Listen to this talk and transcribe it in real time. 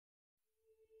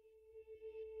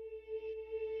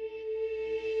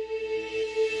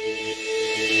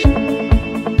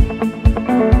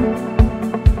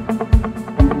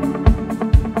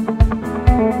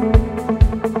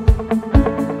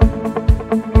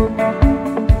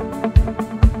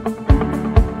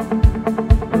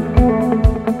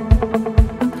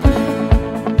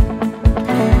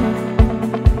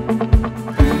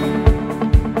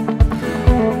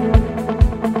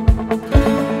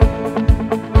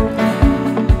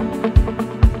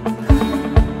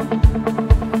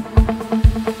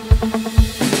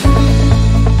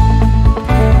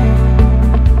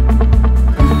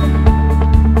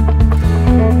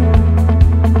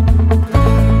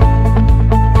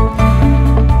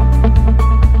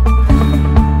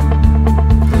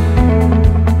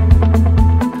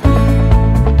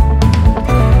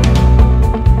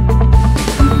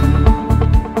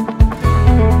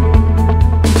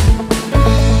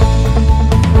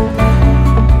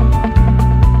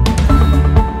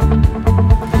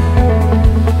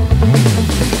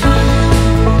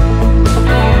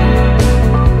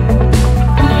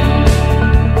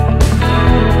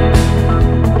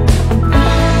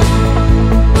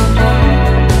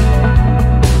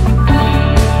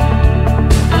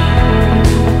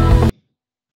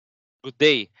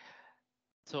today.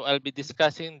 So I'll be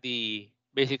discussing the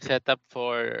basic setup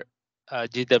for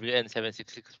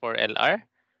GWN7664LR.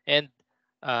 And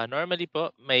normally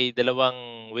po, may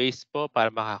dalawang ways po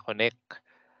para makakonect.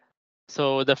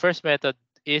 So the first method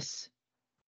is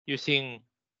using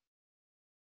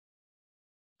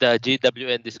the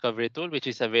GWN Discovery tool, which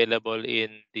is available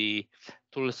in the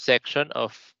tools section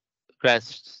of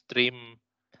GrandStream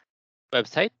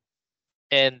website.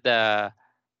 And the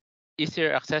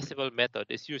easier accessible method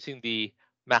is using the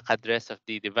MAC address of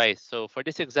the device. So for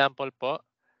this example po,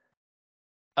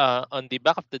 on the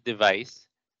back of the device,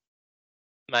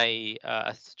 may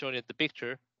as shown in the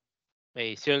picture,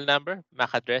 may serial number,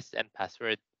 MAC address, and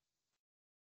password.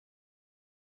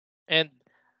 And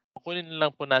kukunin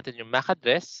lang po natin yung MAC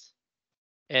address.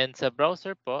 And sa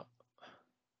browser po,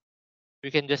 we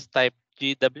can just type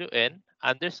GWN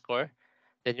 _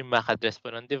 then yung MAC address po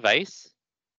ng device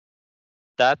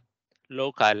dot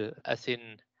local as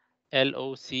in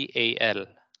LOCAL.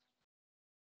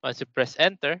 Once you press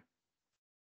enter,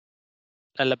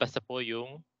 lalabas na po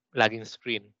yung login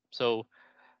screen. So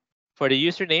for the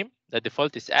username, the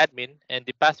default is admin, and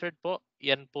the password po,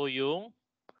 yan po yung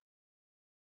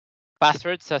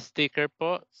password sa sticker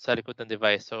po sa likod ng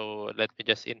device. So let me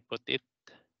just input it.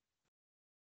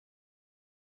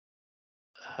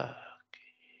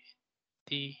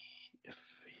 T6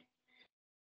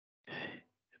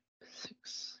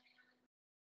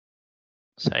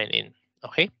 sign in.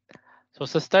 Okay. So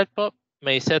sa start po,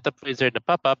 may setup wizard na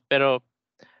pop-up, pero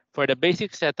for the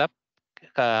basic setup,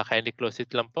 kindly close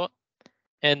it lang po.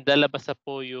 And lalabas na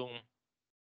po yung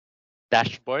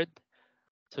dashboard.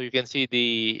 So you can see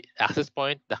the access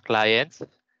point, the clients,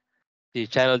 the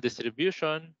channel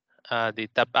distribution, the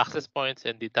top access points,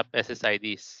 and the top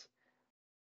SSIDs.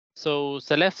 So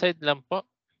sa left side lang po,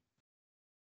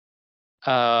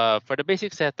 for the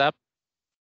basic setup,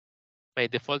 may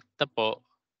default na po,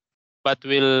 but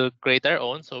we'll create our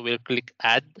own. So we'll click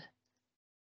add.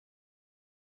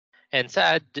 And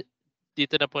sa add,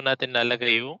 dito na po natin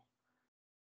lalagay yung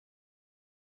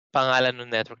pangalan ng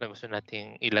network na gusto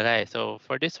nating ilagay. So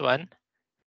for this one,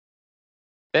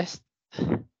 test,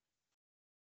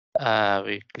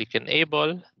 we click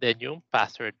enable, then yung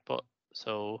password po.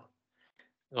 So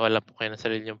gawa lang po kayo ng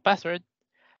sarili yung password.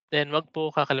 Then wag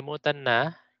po kakalimutan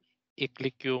na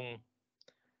i-click yung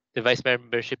device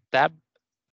membership tab.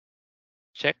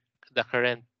 Check the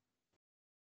current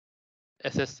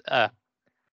access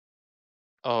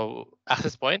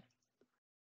point.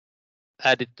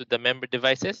 Add it to the member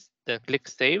devices. Then click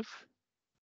save.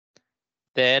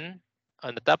 Then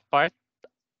on the top part,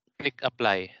 click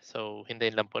apply. So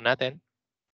hintayin lang po natin.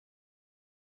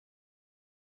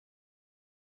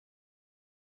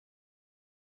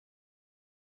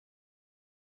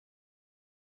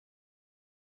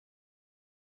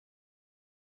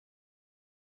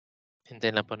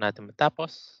 Hintayin lang po natin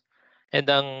matapos. And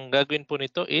ang gagawin po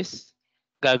nito is,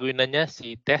 gagawin na niya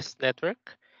si test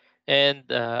network. And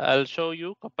I'll show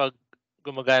you kapag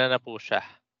gumagana na po siya.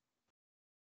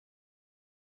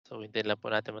 So hintayin lang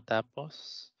po natin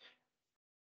matapos.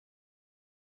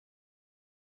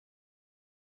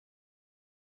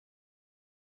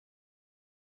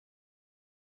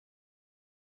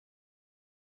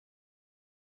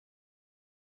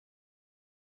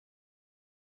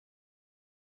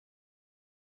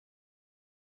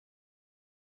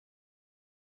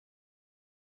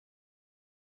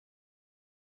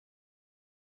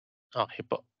 Okay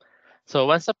po. So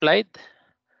once applied,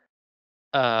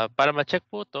 para ma-check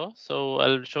po to, so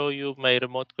I'll show you my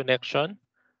remote connection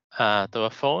to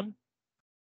a phone.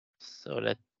 So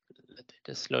let me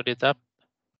just load it up.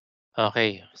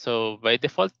 Okay, so by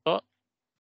default po,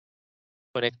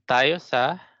 connect tayo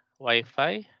sa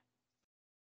Wi-Fi.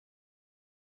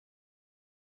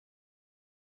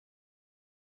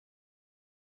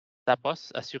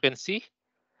 Tapos, as you can see,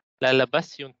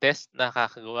 lalabas yung test na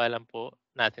kakagawa lang po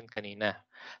natin kanina.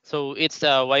 So it's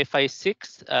Wi-Fi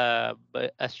 6,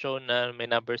 as shown na may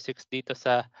number 6 dito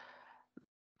sa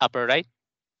upper right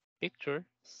picture,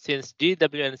 since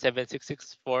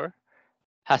GWN7664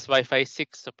 has Wi-Fi 6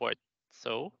 support.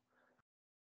 So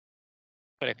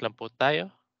connect lang po tayo.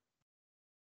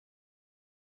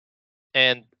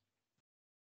 And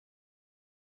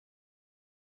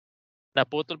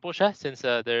naputol po siya since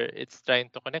it's trying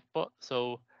to connect po.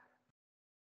 So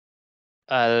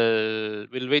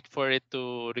we'll wait for it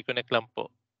to reconnect lang po.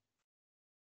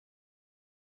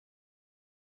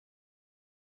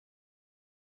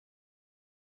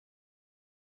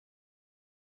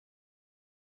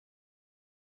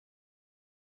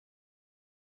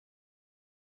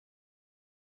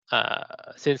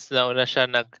 Since nauna siya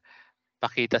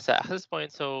nagpakita sa access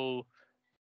point, so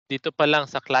dito pa lang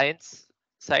sa client's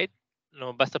side,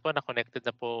 no, basta po na-connected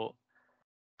na po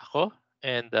ako.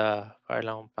 And para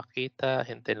lang pakita,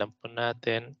 hintayin lang po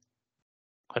natin.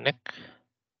 Connect.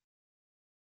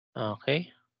 Okay.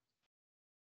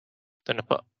 Ito na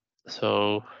po.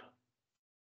 So,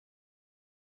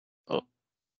 oh,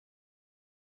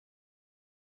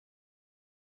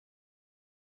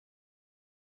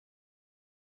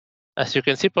 as you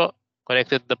can see po,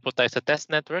 connected na po tayo sa test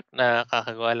network na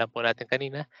kakagawa lang po natin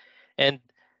kanina. And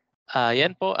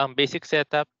yan po ang basic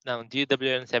setup ng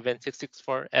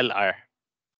GWN7664LR.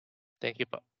 Thank you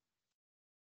po.